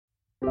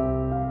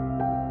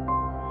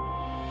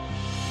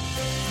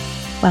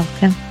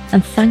welcome,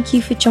 and thank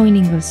you for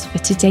joining us for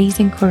today's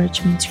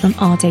encouragement from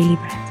Our Daily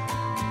Bread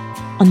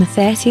on the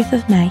 30th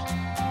of May,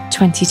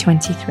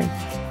 2023.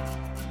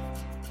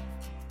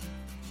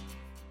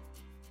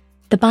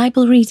 The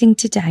Bible reading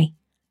today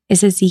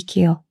is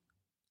Ezekiel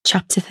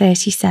chapter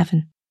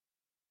 37,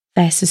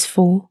 verses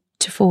 4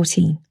 to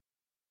 14.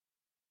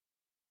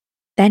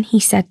 Then he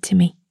said to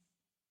me,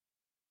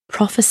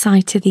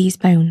 "Prophesy to these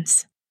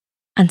bones,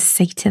 and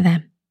say to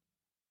them,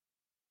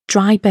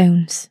 Dry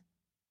bones,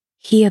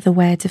 hear the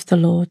word of the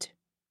Lord.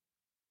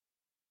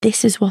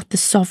 This is what the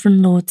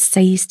sovereign Lord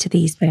says to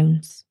these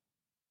bones.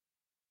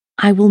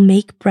 I will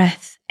make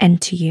breath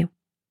enter you,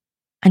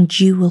 and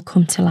you will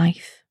come to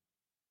life.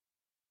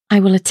 I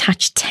will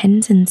attach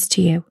tendons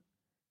to you,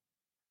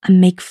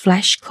 and make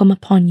flesh come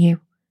upon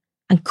you,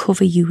 and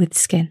cover you with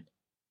skin.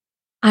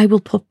 I will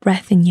put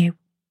breath in you,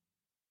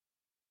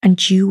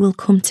 and you will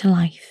come to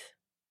life.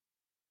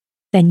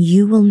 Then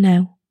you will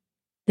know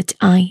that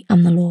I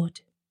am the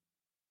Lord."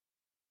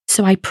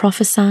 So I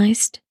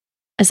prophesied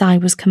as I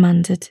was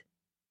commanded,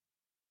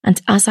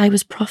 and as I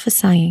was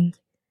prophesying,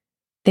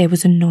 there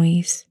was a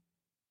noise,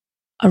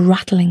 a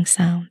rattling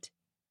sound,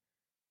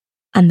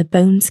 and the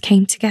bones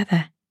came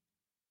together,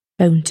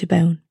 bone to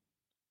bone.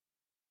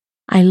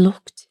 I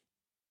looked,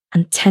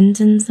 and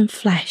tendons and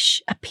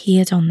flesh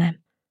appeared on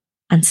them,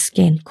 and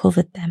skin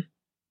covered them,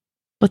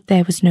 but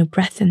there was no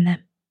breath in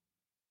them.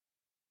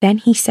 Then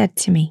he said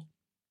to me,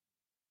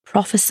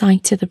 "Prophesy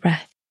to the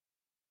breath.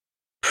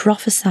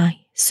 Prophesy,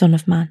 Son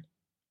of man,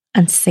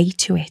 and say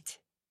to it,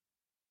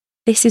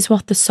 This is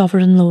what the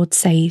sovereign Lord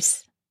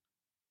says.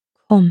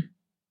 Come,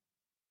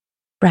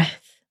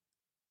 breath,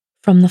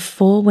 from the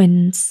four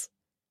winds,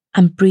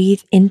 and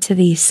breathe into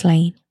these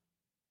slain,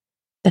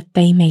 that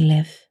they may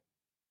live."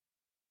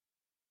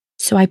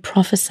 So I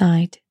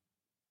prophesied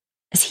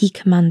as he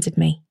commanded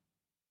me,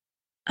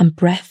 and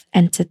breath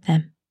entered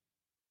them.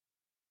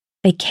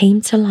 They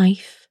came to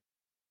life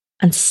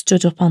and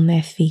stood up on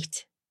their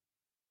feet,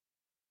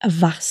 a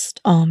vast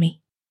army.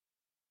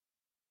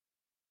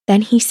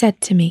 Then he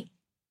said to me,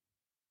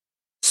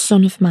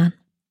 "Son of man,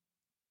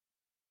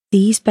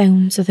 these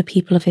bones are the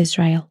people of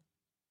Israel.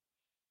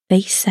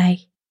 They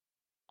say,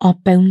 Our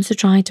bones are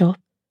dried up,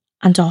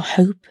 and our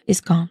hope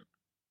is gone.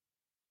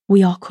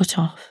 We are cut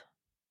off.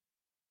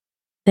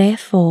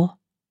 Therefore,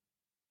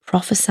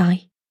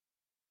 prophesy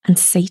and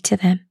say to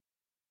them,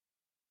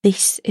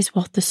 This is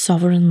what the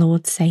sovereign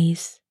Lord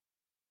says.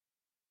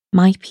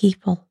 My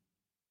people,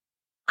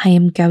 I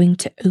am going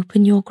to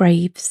open your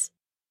graves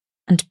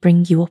and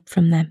bring you up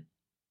from them.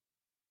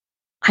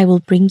 I will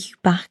bring you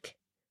back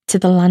to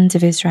the land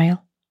of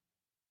Israel.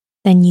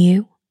 Then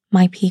you,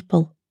 my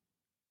people,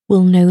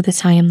 will know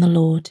that I am the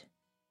Lord,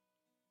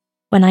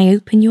 when I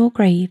open your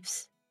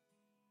graves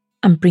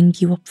and bring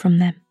you up from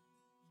them.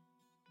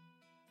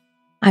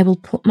 I will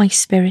put my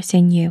spirit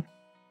in you,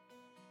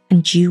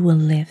 and you will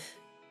live,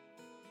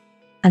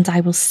 and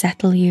I will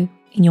settle you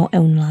in your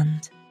own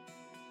land.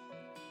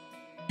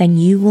 Then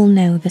you will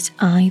know that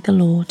I, the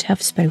Lord,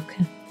 have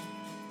spoken,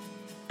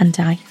 and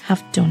I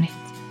have done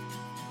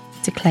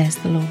it, declares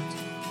the Lord.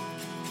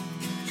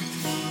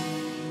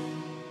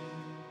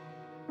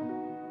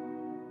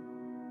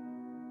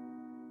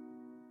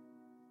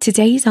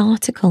 Today's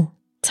article,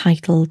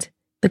 titled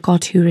 "The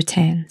God Who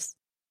Returns,"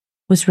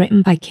 was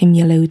written by Kim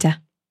Yoloda.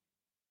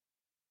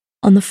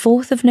 On the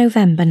 4th of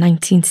November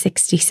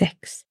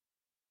 1966,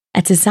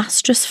 a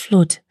disastrous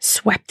flood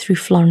swept through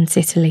Florence,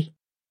 Italy,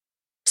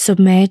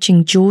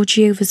 submerging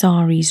Giorgio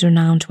Vasari's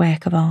renowned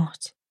work of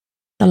art,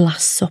 The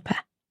Last Supper,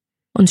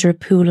 under a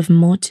pool of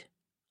mud,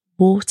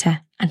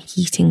 water and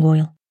heating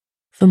oil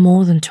for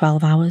more than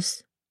 12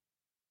 hours.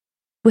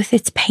 With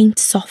its paint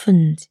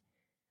softened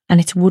and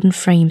its wooden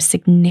frame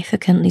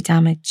significantly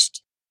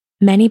damaged,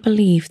 many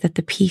believe that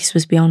the piece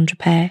was beyond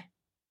repair.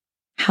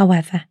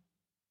 However,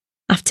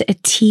 after a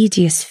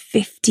tedious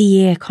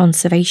 50-year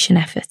conservation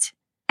effort,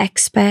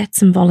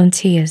 experts and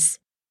volunteers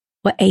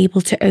were able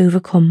to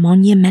overcome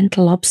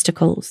monumental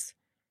obstacles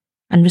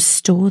and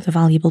restore the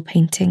valuable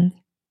painting.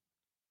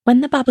 When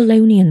the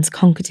Babylonians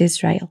conquered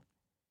Israel,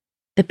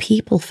 the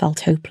people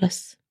felt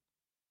hopeless,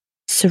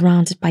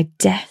 surrounded by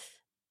death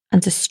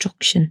and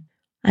destruction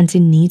and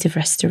in need of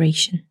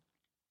restoration.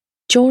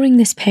 During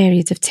this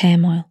period of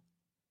turmoil,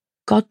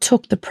 God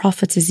took the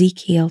prophet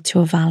Ezekiel to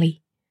a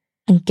valley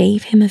and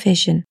gave him a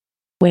vision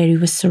where he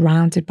was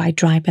surrounded by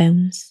dry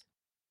bones.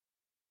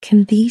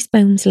 "Can these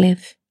bones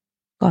live?"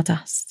 God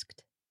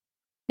asked.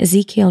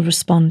 Ezekiel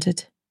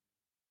responded,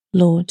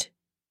 "Lord,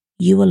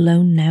 you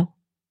alone know."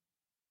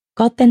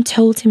 God then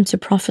told him to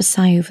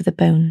prophesy over the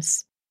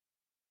bones,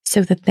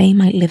 so that they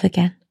might live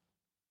again.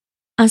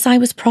 "As I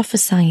was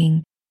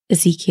prophesying,"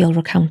 Ezekiel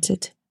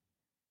recounted,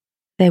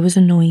 "there was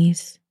a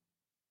noise,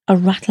 a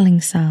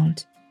rattling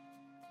sound,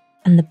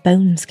 and the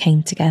bones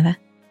came together."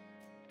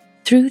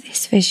 Through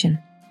this vision,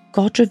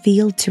 God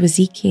revealed to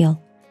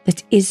Ezekiel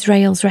that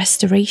Israel's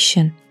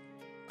restoration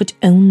could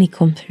only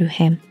come through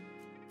him.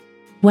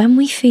 When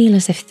we feel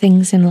as if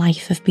things in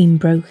life have been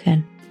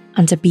broken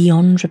and are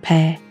beyond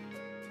repair,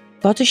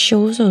 God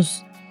assures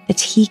us that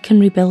He can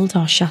rebuild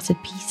our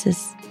shattered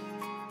pieces.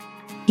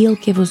 He'll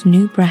give us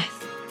new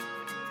breath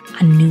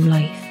and new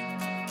life.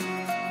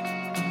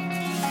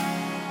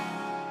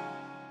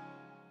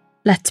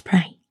 Let's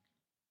pray.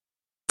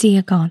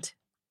 Dear God,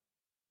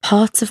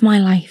 parts of my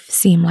life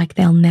seem like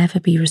they'll never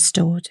be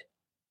restored.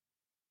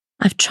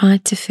 I've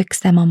tried to fix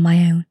them on my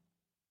own,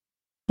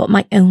 but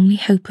my only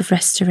hope of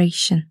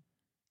restoration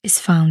is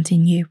found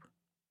in You.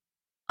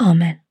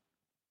 Amen.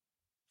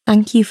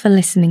 Thank you for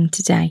listening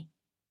today.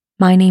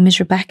 My name is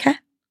Rebecca,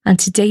 and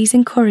today's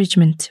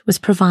encouragement was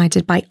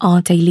provided by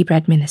Our Daily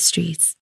Bread Ministries.